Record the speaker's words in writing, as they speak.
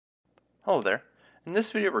Hello there. In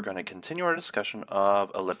this video we're going to continue our discussion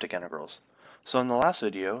of elliptic integrals. So in the last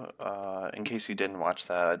video, in case you didn't watch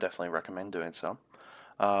that, I definitely recommend doing so.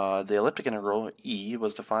 The elliptic integral e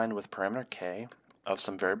was defined with parameter k of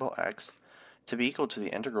some variable x to be equal to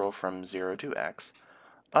the integral from 0 to x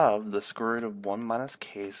of the square root of 1 minus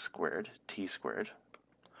k squared t squared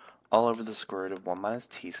all over the square root of 1 minus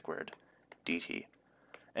t squared dt.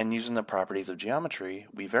 And using the properties of geometry,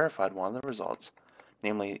 we verified one of the results,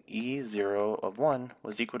 namely e0 of 1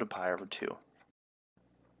 was equal to pi over 2.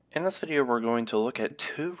 In this video we're going to look at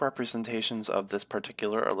two representations of this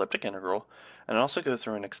particular elliptic integral and also go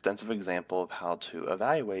through an extensive example of how to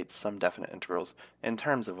evaluate some definite integrals in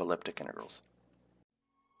terms of elliptic integrals.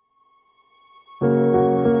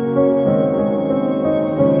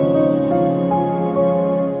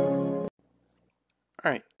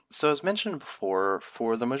 Alright, so as mentioned before,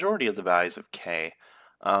 for the majority of the values of k,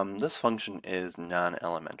 this function is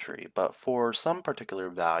non-elementary, but for some particular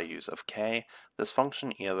values of k, this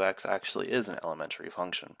function e of x actually is an elementary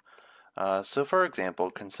function. So for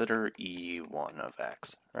example, consider e1 of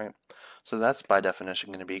x, right? So that's by definition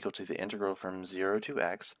going to be equal to the integral from 0 to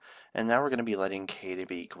x, and now we're going to be letting k to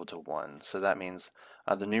be equal to 1. So that means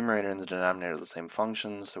the numerator and the denominator are the same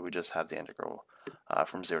function, so we just have the integral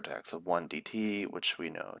from 0 to x of 1 dt, which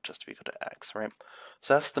we know just to be equal to x, right?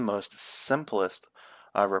 So that's the most simplest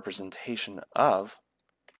representation of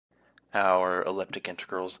our elliptic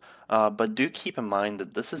integrals, but do keep in mind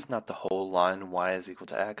that this is not the whole line y is equal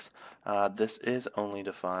to x. This is only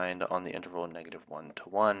defined on the interval -1 to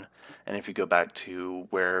 1, and if you go back to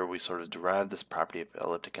where we sort of derived this property of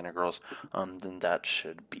elliptic integrals, then that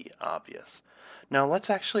should be obvious. Now let's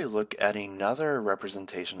actually look at another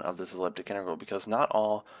representation of this elliptic integral, because not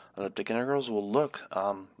all elliptic integrals will look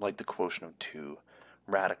like the quotient of two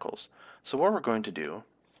radicals. So what we're going to do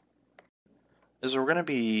is we're going to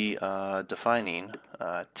be defining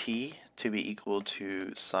t to be equal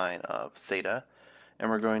to sine of theta, and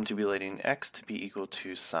we're going to be letting x to be equal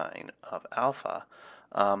to sine of alpha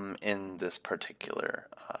in this particular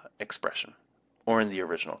expression, or in the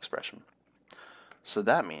original expression. So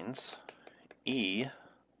that means e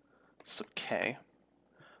sub k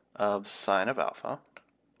of sine of alpha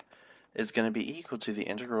is going to be equal to the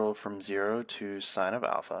integral from 0 to sine of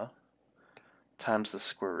alpha times the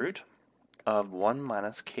square root of 1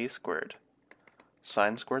 minus k squared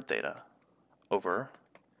sine squared theta over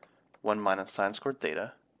 1 minus sine squared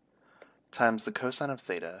theta times the cosine of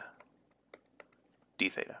theta d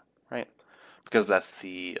theta, right? Because that's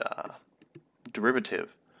the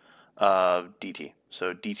derivative of dt.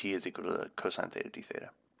 So dt is equal to cosine theta d theta.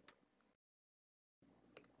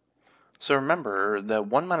 So remember that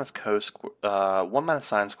 1 minus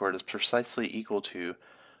sine squared is precisely equal to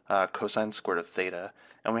cosine squared of theta,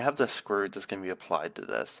 and we have the square root that's going to be applied to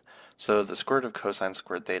this. So the square root of cosine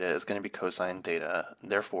squared theta is going to be cosine theta,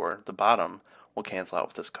 therefore the bottom will cancel out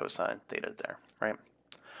with this cosine theta there, right?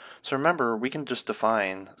 So remember, we can just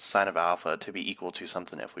define sine of alpha to be equal to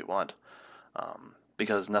something if we want,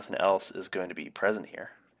 because nothing else is going to be present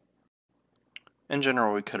here. In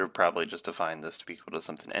general, we could have probably just defined this to be equal to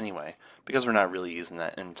something anyway, because we're not really using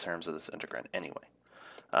that in terms of this integrand anyway.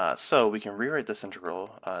 So we can rewrite this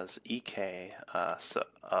integral as ek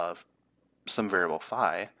of some variable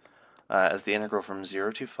phi as the integral from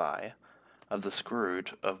 0 to phi of the square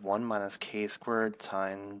root of 1 minus k squared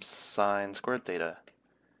times sine squared theta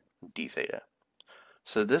d theta.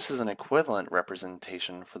 So this is an equivalent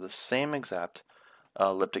representation for the same exact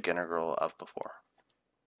elliptic integral of before.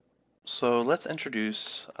 So let's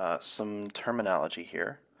introduce some terminology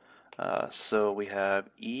here. So we have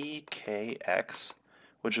ekx,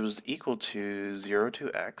 which was equal to 0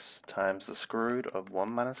 to x times the square root of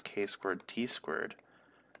 1 minus k squared t squared,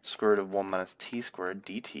 square root of 1 minus t squared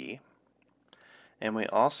dt. And we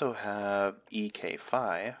also have ek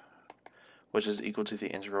phi, which is equal to the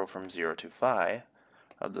integral from 0 to phi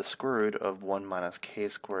of the square root of 1 minus k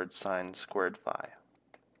squared sine squared phi.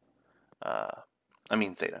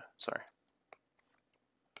 Theta, sorry.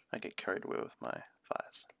 I get carried away with my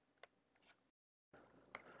phi's.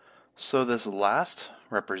 So this last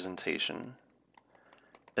representation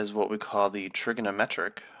is what we call the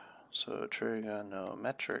trigonometric,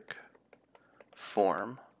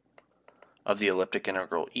 form of the elliptic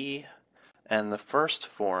integral e, and the first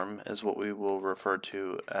form is what we will refer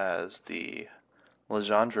to as the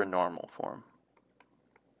Legendre normal form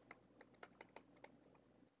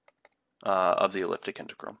of the elliptic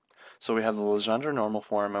integral. So we have the Legendre normal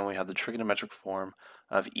form and we have the trigonometric form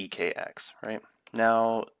of ekx, right?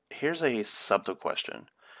 Now, here's a subtle question.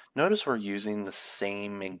 Notice we're using the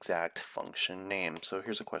same exact function name. So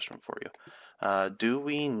here's a question for you. Do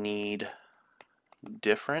we need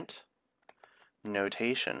different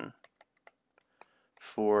notation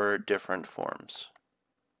for different forms?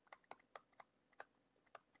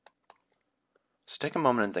 So take a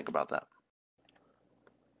moment and think about that.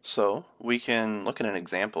 So we can look at an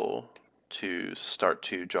example to start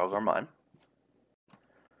to jog our mind.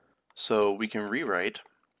 So we can rewrite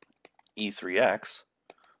e3x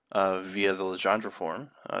via the Legendre form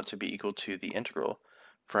to be equal to the integral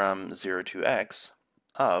from 0 to x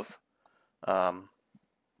of 1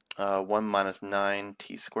 minus 9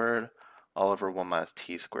 t squared all over 1 minus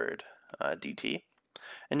t squared dt.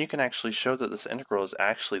 And you can actually show that this integral is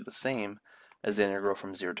actually the same as the integral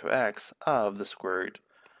from 0 to x of the square root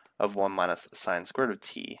of 1 minus sine squared of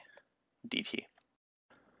t dt.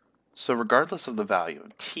 So regardless of the value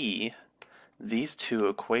of t, these two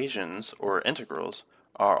equations, or integrals,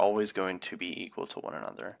 are always going to be equal to one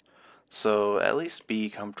another. So at least be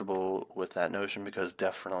comfortable with that notion, because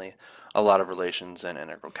definitely a lot of relations in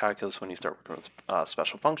integral calculus, when you start working with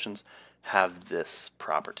special functions, have this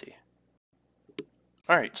property.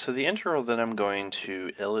 Alright, so the integral that I'm going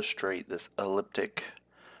to illustrate this elliptic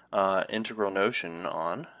integral notion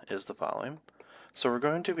on is the following. So we're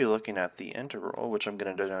going to be looking at the integral, which I'm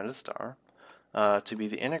going to denote as star, to be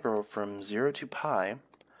the integral from 0 to pi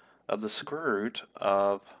of the square root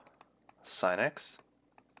of sine x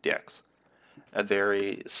dx. A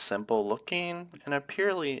very simple looking and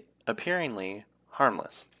appearingly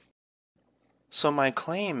harmless. So my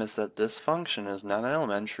claim is that this function is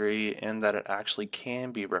non-elementary and that it actually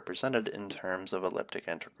can be represented in terms of elliptic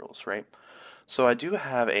integrals, right? So I do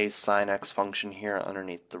have a sine x function here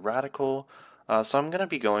underneath the radical, so I'm going to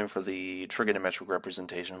be going for the trigonometric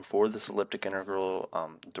representation for this elliptic integral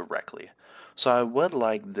directly. So I would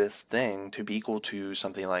like this thing to be equal to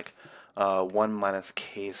something like 1 minus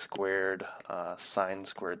k squared sine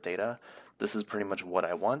squared theta. This is pretty much what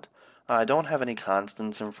I want. I don't have any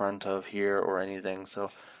constants in front of here or anything, so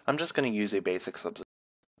I'm just going to use a basic substitution.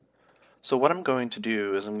 So what I'm going to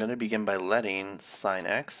do is I'm going to begin by letting sine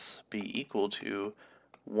x be equal to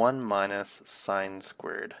 1 minus sine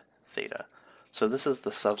squared theta. So this is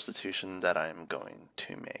the substitution that I'm going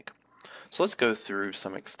to make. So let's go through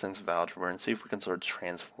some extensive algebra and see if we can sort of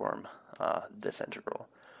transform this integral.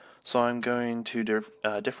 So I'm going to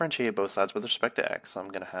differentiate both sides with respect to x. So I'm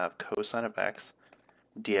going to have cosine of x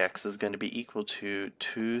dx is going to be equal to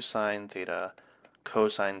 2 sine theta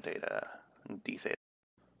cosine theta d theta.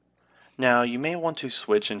 Now, you may want to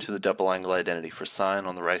switch into the double angle identity for sine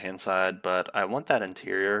on the right hand side, but I want that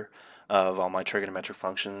interior of all my trigonometric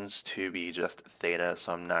functions to be just theta,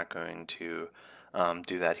 so I'm not going to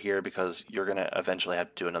do that here, because you're going to eventually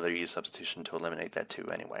have to do another u substitution to eliminate that too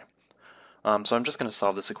anyway. So I'm just going to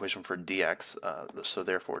solve this equation for dx, so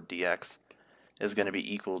therefore dx is going to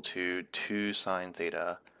be equal to 2 sine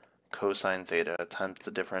theta cosine theta times the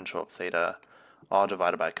differential of theta, all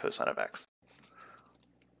divided by cosine of x.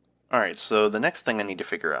 Alright, so the next thing I need to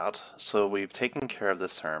figure out, so we've taken care of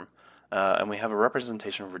this term, and we have a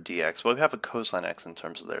representation for dx. Well, we have a cosine x in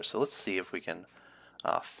terms of there, so let's see if we can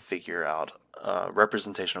figure out a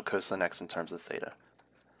representation of cosine x in terms of theta.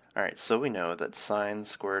 Alright, so we know that sine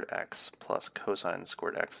squared x plus cosine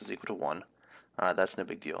squared x is equal to 1. That's no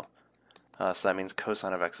big deal. So that means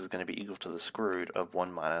cosine of x is going to be equal to the square root of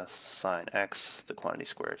 1 minus sine x, the quantity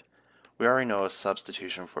squared. We already know a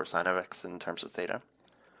substitution for sine of x in terms of theta.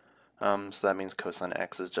 So that means cosine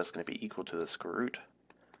x is just going to be equal to the square root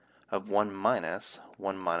of 1 minus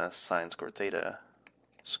sine squared theta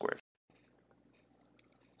squared.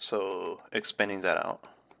 So expanding that out,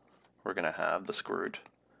 we're going to have the square root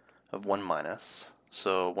of 1 minus.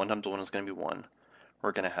 So 1 times 1 is going to be 1.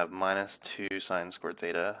 We're going to have minus 2 sine squared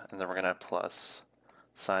theta, and then we're going to have plus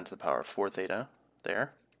sine to the power of 4 theta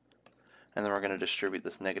there. And then we're going to distribute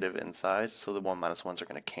this negative inside, so the 1 minus 1s are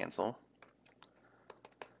going to cancel.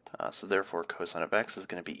 So therefore cosine of x is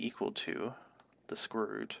going to be equal to the square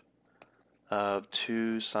root of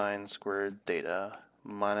 2 sine squared theta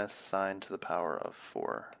minus sine to the power of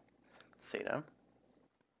 4 theta.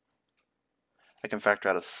 I can factor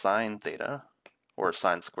out a sine theta, or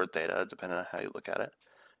sine squared theta, depending on how you look at it,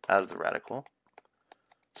 out of the radical.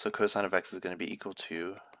 So cosine of x is going to be equal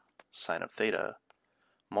to sine of theta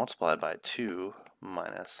multiplied by 2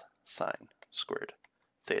 minus sine squared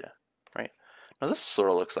theta, right? Now this sort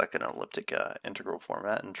of looks like an elliptic integral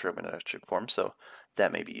format in trigonometric form, so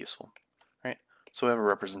that may be useful, right? So we have a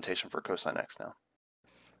representation for cosine x now.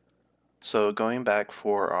 So going back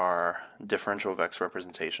for our differential of x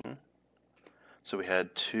representation, so we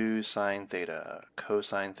had 2 sine theta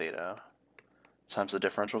cosine theta times the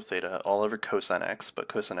differential of theta all over cosine x, but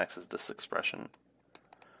cosine x is this expression.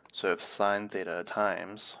 So if sine theta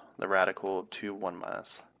times the radical of 2, 1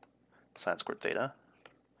 minus sine squared theta.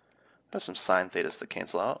 There's some sine thetas to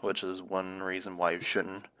cancel out, which is one reason why you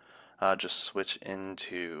shouldn't just switch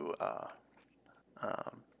into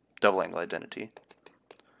double angle identity.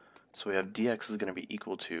 So we have dx is going to be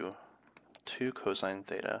equal to 2 cosine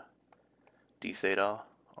theta d theta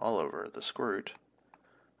all over the square root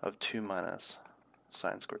of 2 minus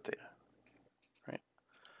sine squared theta. Right.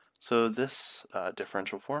 So this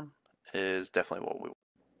differential form is definitely what we want.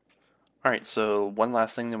 Alright, so one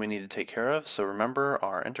last thing that we need to take care of. So remember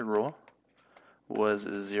our integral was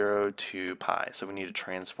 0 to pi, so we need to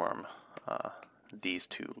transform these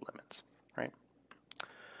two limits, right?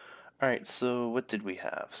 Alright, so what did we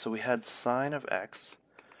have? So we had sine of x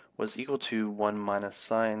was equal to 1 minus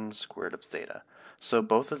sine squared of theta. So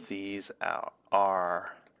both of these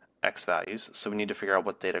are x values, so we need to figure out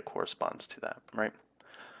what theta corresponds to that, right?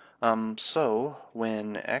 So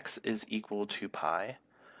when x is equal to pi,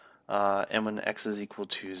 and when x is equal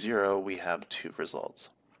to 0, we have two results.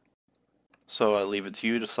 So I leave it to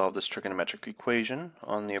you to solve this trigonometric equation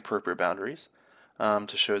on the appropriate boundaries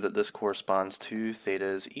to show that this corresponds to theta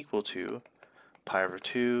is equal to pi over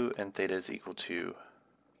 2 and theta is equal to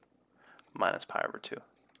minus pi over 2.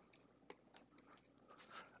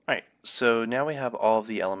 Alright, so now we have all of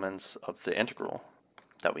the elements of the integral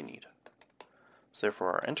that we need. So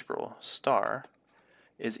therefore our integral star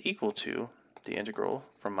is equal to the integral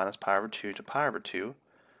from minus pi over 2 to pi over 2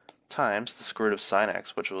 times the square root of sine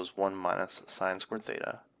x, which was 1 minus sine squared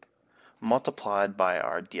theta, multiplied by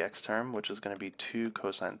our dx term, which is going to be 2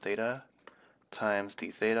 cosine theta times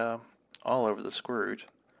d theta all over the square root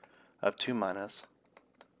of 2 minus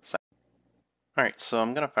sine. Alright, so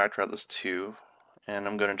I'm going to factor out this 2, and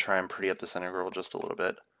I'm going to try and pretty up this integral just a little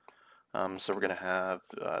bit. So we're going to have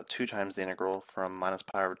 2 times the integral from minus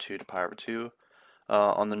pi over 2 to pi over 2.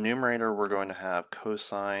 On the numerator, we're going to have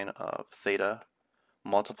cosine of theta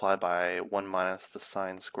multiplied by 1 minus the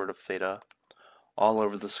sine squared of theta all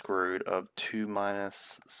over the square root of 2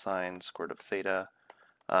 minus sine squared of theta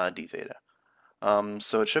d theta.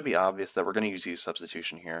 So it should be obvious that we're going to use U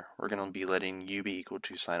substitution here. We're going to be letting u be equal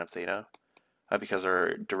to sine of theta because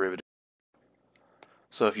our derivative.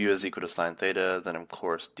 So if u is equal to sine theta, then of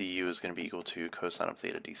course du is going to be equal to cosine of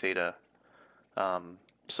theta d theta.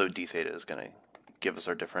 So d theta is going to give us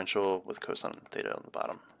our differential with cosine theta on the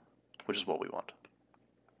bottom, which is what we want,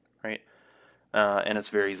 right? And it's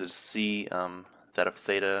very easy to see that if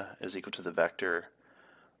theta is equal to the vector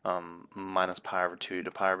minus pi over 2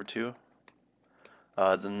 to pi over 2,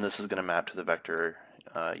 then this is going to map to the vector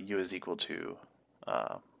u is equal to,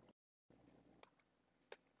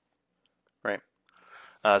 right?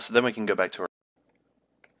 So then we can go back to our,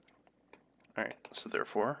 alright, so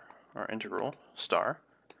therefore our integral star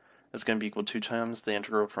is going to be equal to 2 times the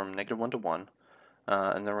integral from negative 1 to 1,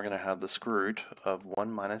 and then we're going to have the square root of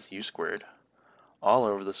 1 minus u squared all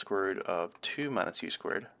over the square root of 2 minus u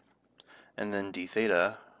squared, and then d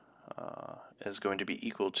theta is going to be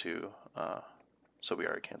equal to, so we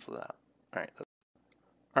already canceled that out.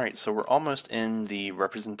 Alright, so we're almost in the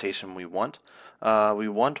representation we want. We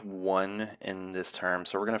want 1 in this term,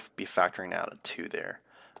 so we're going to be factoring out a 2 there.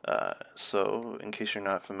 So in case you're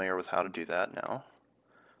not familiar with how to do that now,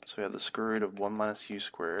 so we have the square root of 1 minus u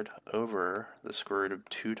squared over the square root of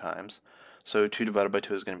 2 times. So 2 divided by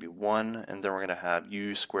 2 is going to be 1, and then we're going to have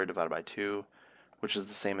u squared divided by 2, which is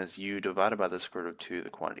the same as u divided by the square root of 2, the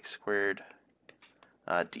quantity squared,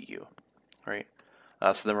 du, right?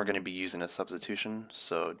 So then we're going to be using a substitution,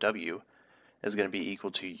 so w is going to be equal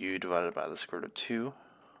to u divided by the square root of 2,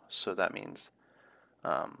 so that means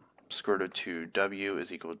square root of 2w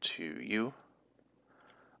is equal to u,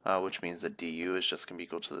 which means that du is just going to be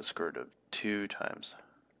equal to the square root of 2 times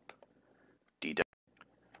dw.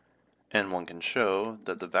 And one can show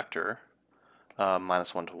that the vector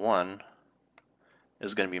minus 1 to 1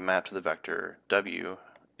 is going to be mapped to the vector w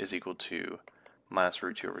is equal to minus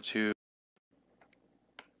root 2 over 2.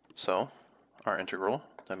 So our integral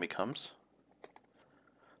then becomes,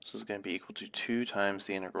 so it's going to be equal to 2 times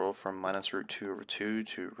the integral from minus root 2 over 2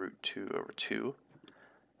 to root 2 over 2.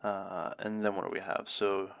 And then what do we have?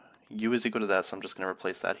 So u is equal to that, so I'm just going to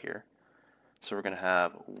replace that here. So we're going to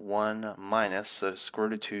have 1 minus, so square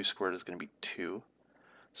root of 2 squared is going to be 2.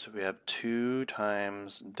 So we have 2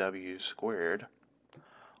 times w squared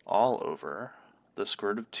all over the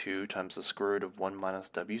square root of 2 times the square root of 1 minus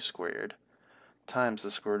w squared times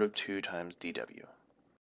the square root of 2 times dw.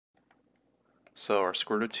 So our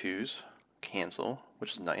square root of 2's cancel,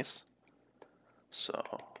 which is nice. So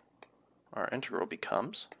our integral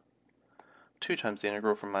becomes 2 times the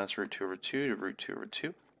integral from minus root 2 over 2 to root 2 over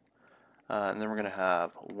 2. And then we're going to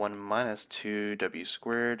have 1 minus 2w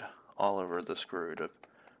squared all over the square root of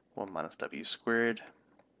 1 minus w squared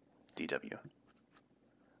dw.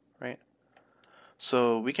 Right?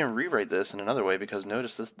 So we can rewrite this in another way because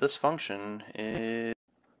notice this function is,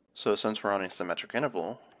 so since we're on a symmetric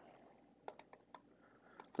interval,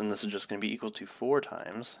 then this is just going to be equal to 4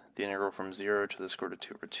 times the integral from 0 to the square root of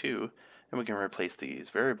 2 over 2, and we can replace these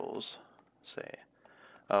variables, say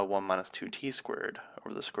 1 minus 2t squared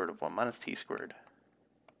over the square root of 1 minus t squared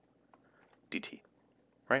dt,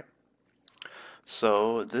 right?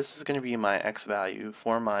 So this is going to be my x value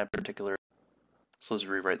for my particular, so let's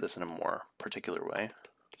rewrite this in a more particular way.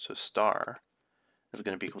 So star is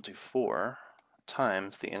going to be equal to 4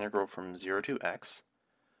 times the integral from 0 to x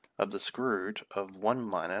of the square root of 1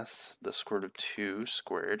 minus the square root of 2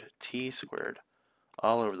 squared t squared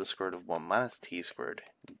all over the square root of 1 minus t squared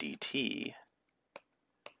dt,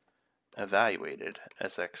 evaluated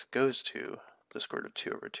as x goes to the square root of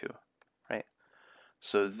 2 over 2, right?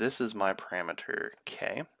 So this is my parameter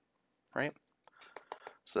k, right?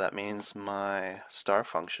 So that means my star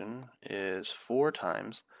function is 4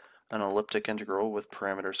 times an elliptic integral with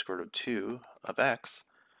parameter square root of 2 of x,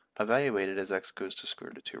 evaluated as x goes to square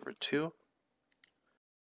root of 2 over 2.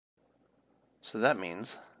 So that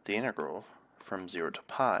means the integral from 0 to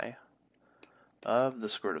pi of the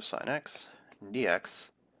square root of sine x dx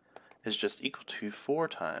is just equal to 4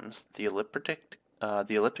 times the elliptic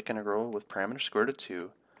integral with parameter square root of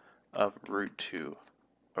 2 of root 2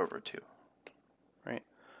 over 2, right?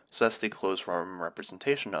 So that's the closed form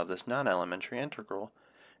representation of this non-elementary integral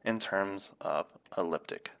in terms of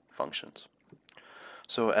elliptic functions.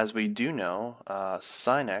 So as we do know,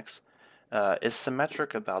 sine x is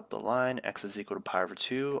symmetric about the line x is equal to pi over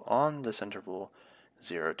 2 on this interval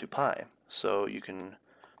 0 to pi. So you can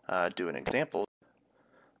do an example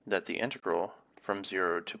that the integral from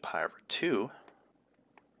 0 to pi over 2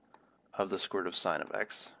 of the square root of sine of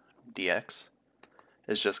x dx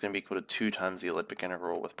is just going to be equal to 2 times the elliptic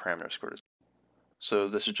integral with parameter square root. So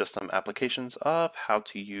this is just some applications of how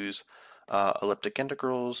to use elliptic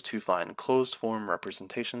integrals to find closed form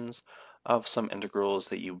representations of some integrals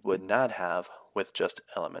that you would not have with just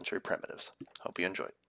elementary primitives. Hope you enjoyed.